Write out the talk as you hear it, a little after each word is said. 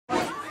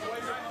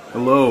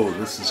Hello,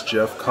 this is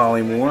Geoffrey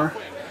Collymore,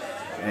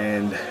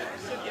 and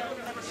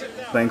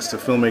thanks to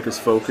Filmmakers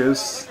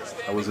Focus,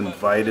 I was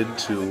invited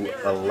to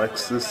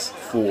Alexis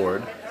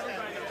Ford,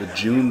 the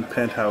June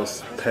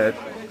Penthouse Pet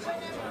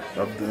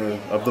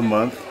of the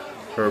month,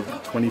 her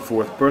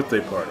 24th birthday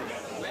party.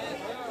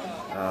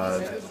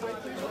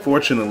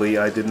 Fortunately,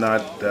 I did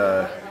not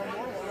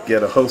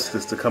get a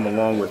hostess to come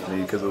along with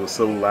me because it was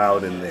so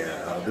loud in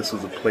there. This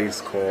was a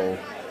place called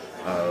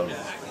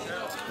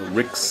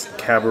Rick's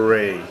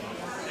Cabaret,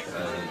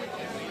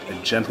 a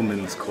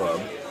gentleman's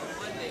club,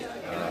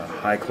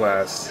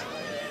 high-class,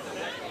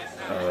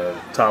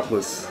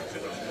 topless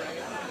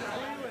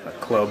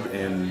club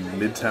in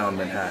Midtown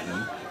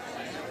Manhattan.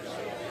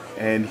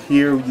 And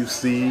here you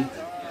see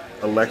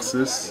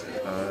Alexis.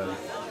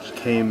 She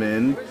came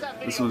in.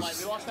 This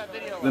was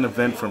an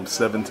event from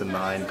 7 to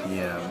 9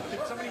 p.m.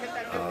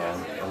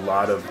 A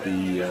lot of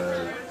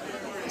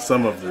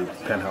some of the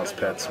Penthouse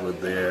Pets were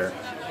there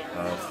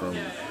from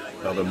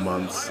other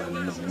months,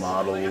 and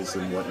models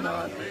and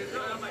whatnot.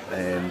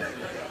 And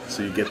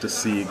so you get to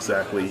see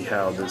exactly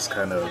how this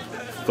kind of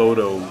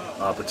photo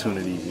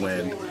opportunity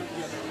went.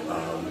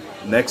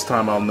 Next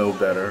time I'll know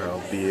better.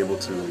 I'll be able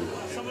to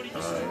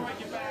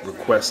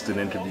request an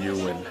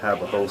interview and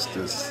have a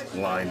hostess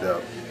lined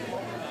up.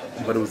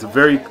 But it was a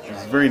very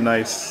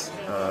nice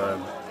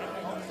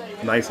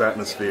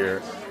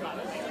atmosphere.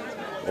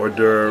 Hors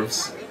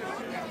d'oeuvres,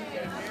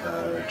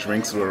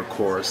 drinks were, of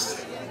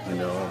course, a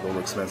little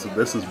expensive.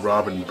 This is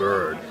Robin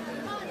Bird.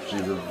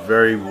 She's a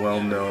very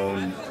well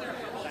known.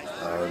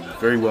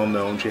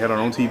 She had her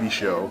own TV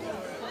show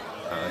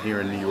here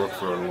in New York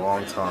for a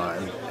long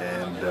time,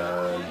 and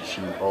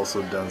she's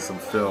also done some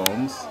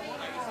films.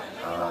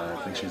 I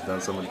think she's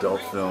done some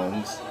adult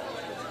films,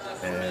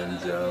 and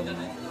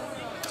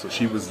so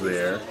she was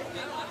there.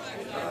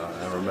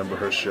 I remember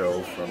her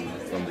show from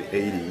the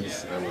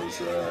 80s. That was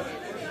the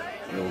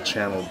old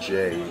Channel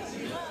J,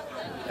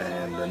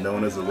 and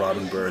known as the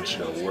Robin Bird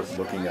Show, worth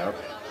looking up.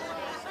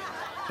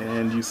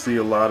 And you see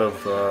a lot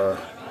of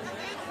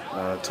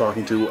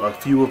talking to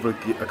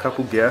a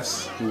couple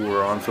guests who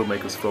were on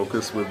Filmmakers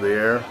Focus were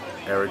there.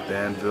 Eric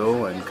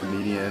Danville and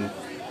comedian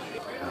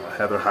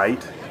Heather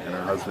Height and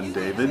her husband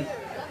David,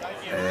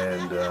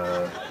 and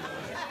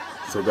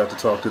so got to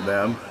talk to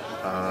them.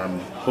 I'm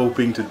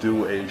hoping to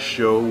do a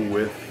show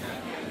with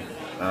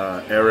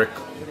Eric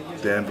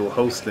Danville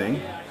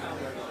hosting,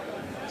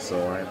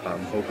 so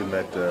I'm hoping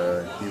that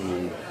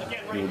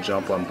he will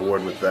jump on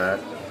board with that.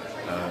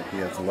 He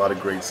has a lot of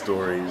great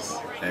stories,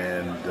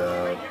 and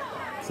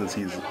since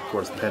he's, of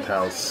course,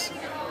 Penthouse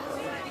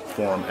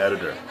forum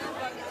editor.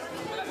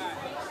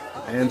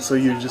 And so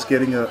you're just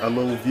getting a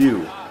little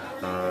view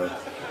of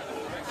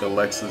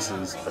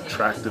Alexis's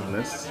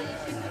attractiveness,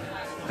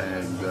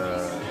 and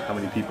how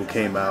many people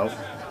came out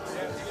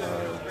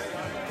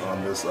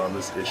on this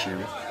issue.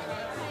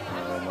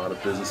 A lot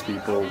of business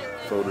people,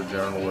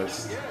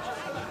 photojournalists.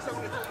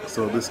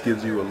 So this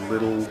gives you a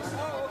little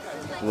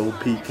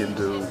peek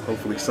into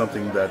hopefully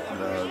something that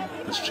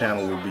this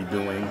channel will be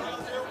doing,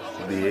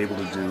 will be able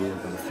to do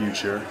in the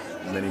future.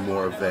 Many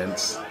more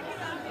events,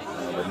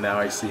 but now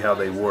I see how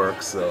they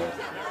work, so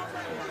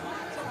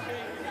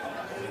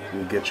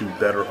we'll get you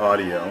better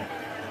audio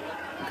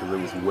because it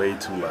was way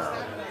too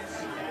loud.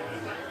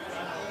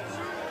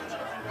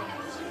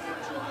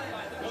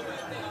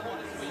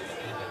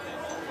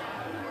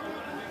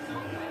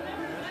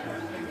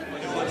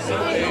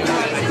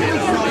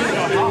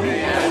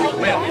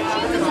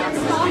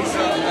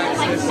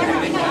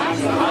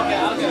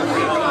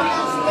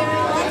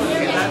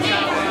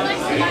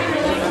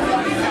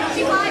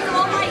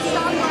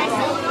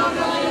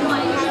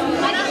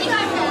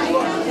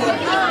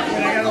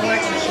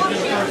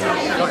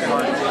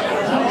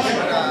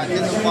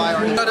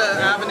 Go to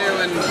Avenue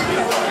and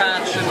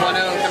Patch and 1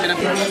 Oak. I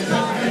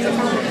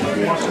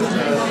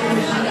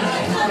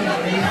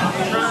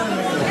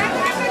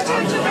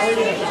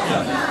mean,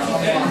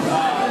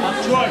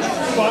 George,